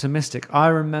quite optimistic. I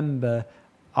remember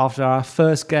after our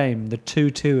first game, the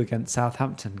 2-2 against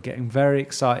Southampton, getting very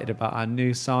excited about our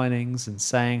new signings and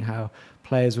saying how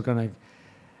players were going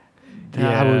to,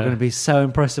 how we were going to be so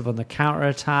impressive on the counter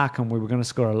attack, and we were going to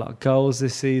score a lot of goals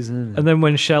this season. And then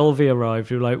when Shelvey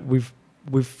arrived, we were like, we've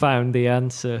found the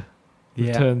answer.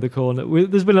 We've turned the corner.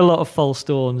 There's been a lot of false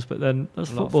dawns, but then that's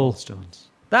football.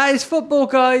 That is football,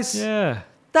 guys. Yeah,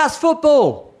 that's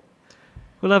football.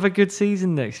 We'll have a good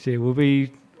season next year. We'll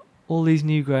be all these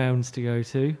new grounds to go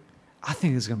to. I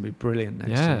think it's going to be brilliant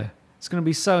next year. It's going to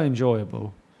be so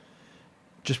enjoyable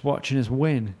just watching us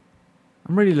win.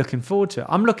 I'm really looking forward to it.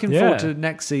 I'm looking forward to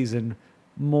next season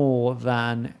more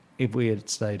than if we had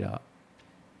stayed up.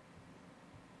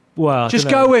 Well, just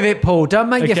go with it, Paul. Don't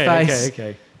make your face.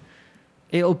 Okay.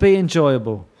 It'll be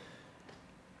enjoyable.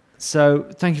 So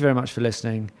thank you very much for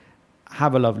listening.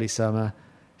 Have a lovely summer.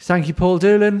 Thank you, Paul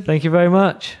Doolan. Thank you very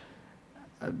much.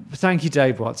 Thank you,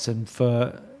 Dave Watson,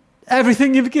 for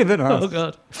everything you've given us. Oh,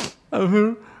 God.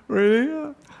 I'm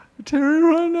really tearing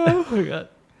right now. Oh, God.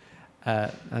 I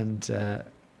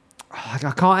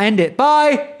can't end it.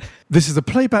 Bye! This is a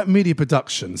Playback Media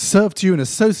production served to you in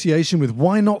association with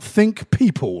Why Not Think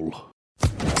People.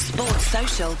 Sports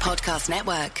Social Podcast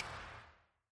Network.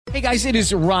 Hey guys, it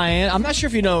is Ryan. I'm not sure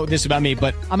if you know this about me,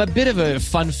 but I'm a bit of a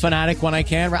fun fanatic when I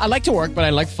can. I like to work, but I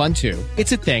like fun too.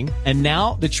 It's a thing. And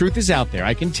now the truth is out there.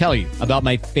 I can tell you about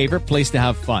my favorite place to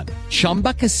have fun.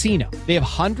 Chumba Casino. They have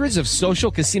hundreds of social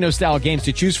casino style games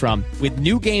to choose from with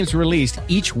new games released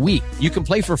each week. You can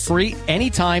play for free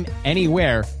anytime,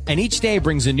 anywhere. And each day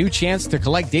brings a new chance to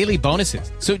collect daily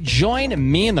bonuses. So join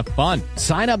me in the fun.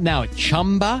 Sign up now at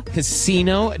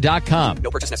ChumbaCasino.com.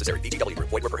 No purchase necessary. VGW.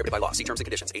 Void where prohibited by law. See terms and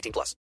conditions. 18+.